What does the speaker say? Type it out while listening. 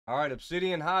All right,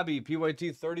 Obsidian Hobby,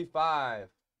 PYT 35.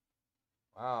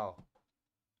 Wow.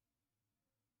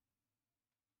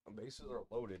 Bases are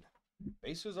loaded.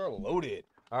 Bases are loaded.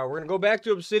 All right, we're going to go back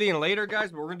to Obsidian later,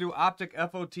 guys, but we're going to do Optic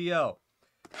FOTL,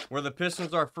 where the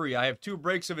pistons are free. I have 2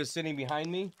 breaks of it sitting behind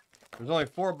me. There's only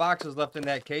 4 boxes left in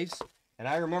that case, and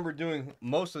I remember doing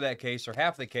most of that case, or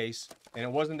half the case, and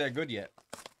it wasn't that good yet.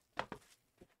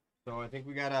 So I think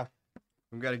we gotta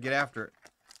get after it.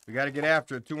 We gotta get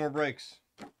after it. 2 more breaks.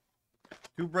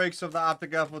 2 breaks of the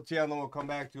Optic FOTL, and then we'll come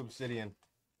back to Obsidian.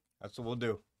 That's what we'll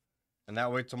do. And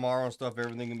that way tomorrow and stuff,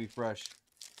 everything can be fresh.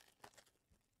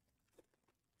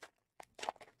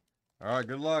 All right,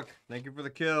 good luck. Thank you for the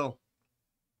kill.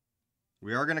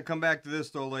 We are going to come back to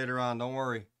this, though, later on. Don't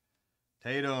worry.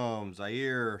 Tatum,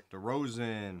 Zaire,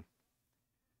 DeRozan.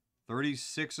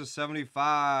 36 of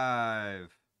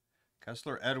 75.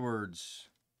 Kessler Edwards.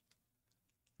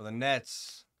 For the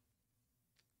Nets.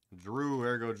 Drew.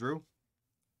 There you go, Drew.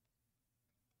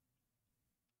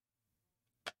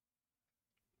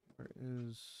 Where are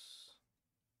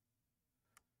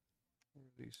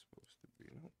these supposed to be?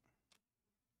 Nope.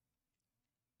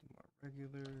 My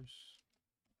regulars.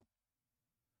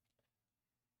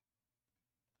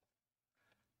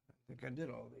 I think I did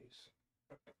all these.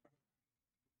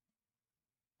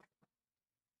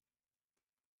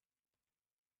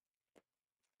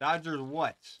 Dodgers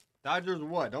what? Dodgers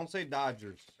what? Don't say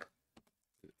Dodgers.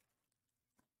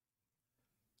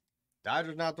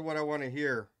 Dodgers not the one I want to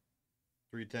hear.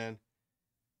 310.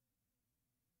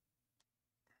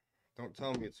 Don't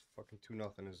tell me it's fucking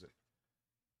 2-0, is it?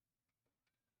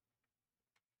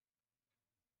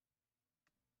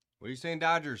 What are you saying,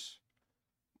 Dodgers?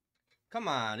 Come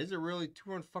on, is it really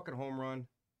 2-run fucking home run?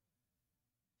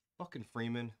 Fucking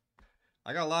Freeman.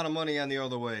 I got a lot of money on the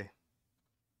other way.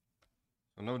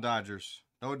 So no Dodgers.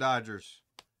 No Dodgers.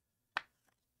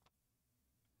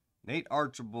 Nate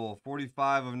Archibald,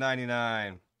 45 of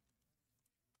 99.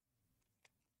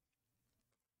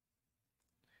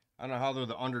 I don't know how they're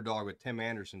the underdog with Tim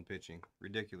Anderson pitching.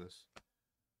 Ridiculous.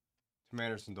 Tim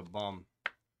Anderson's a bum.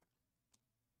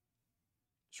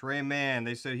 Trey Mann,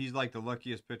 they said he's like the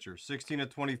luckiest pitcher. 16 of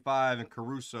 25, and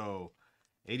Caruso,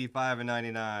 85 of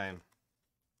 99.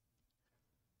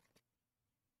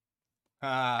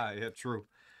 Ah, yeah, true.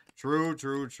 True.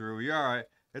 You're all right.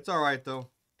 It's all right,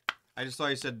 though. I just saw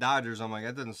you said Dodgers. I'm like,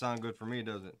 that doesn't sound good for me,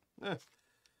 does it?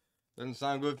 Doesn't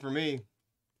sound good for me.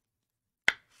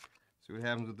 See what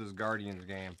happens with this Guardians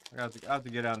game. I have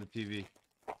to get on the TV.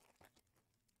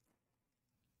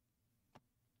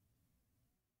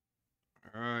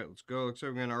 All right, let's go. Looks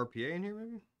like we got an RPA in here,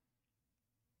 maybe?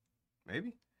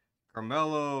 Maybe?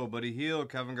 Carmelo, Buddy Hield,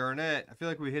 Kevin Garnett. I feel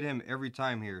like we hit him every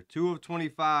time here. 2 of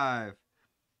 25.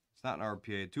 It's not an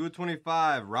RPA. 2 of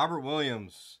 25. Robert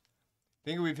Williams. I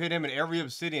think we've hit him in every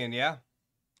Obsidian, yeah?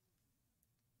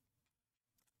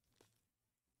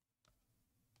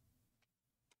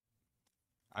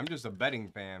 I'm just a betting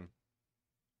fan.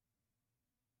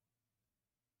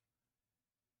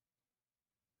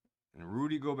 And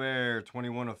Rudy Gobert,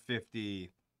 21 of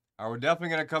 50. All right, we're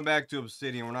definitely gonna come back to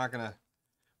Obsidian. We're not gonna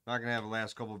have the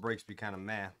last couple of breaks be kind of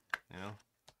meh, you know.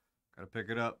 Gotta pick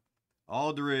it up.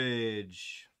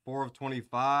 Aldridge, 4 of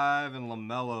 25, and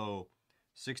LaMelo,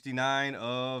 69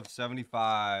 of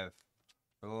 75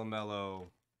 for LaMelo.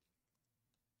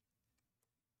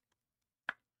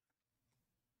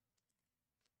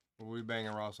 What are we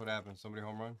banging, Ross? What happened? Somebody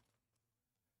home run?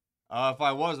 If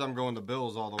I was, I'm going the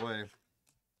Bills all the way.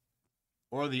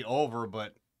 Or the over,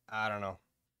 but I don't know.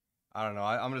 I'm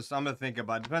gonna think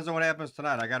about it. Depends on what happens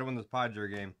tonight. I gotta win this Padre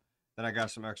game. Then I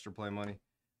got some extra play money.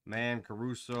 Man,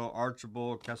 Caruso,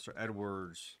 Archibald, Kessler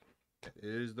Edwards. It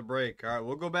is the break. All right,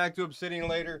 we'll go back to Obsidian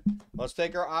later. Let's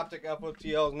take our Optic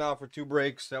FOTLs now for 2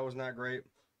 breaks. That was not great.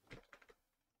 Let's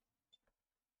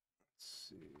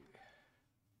see.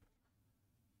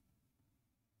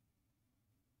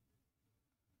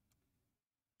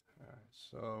 All right,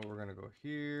 so we're gonna go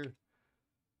here.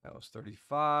 That was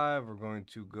 35. We're going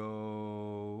to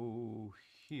go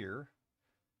here.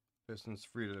 Pistons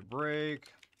free to the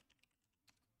break.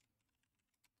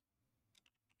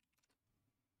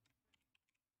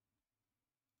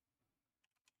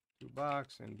 Two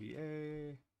box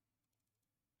NBA.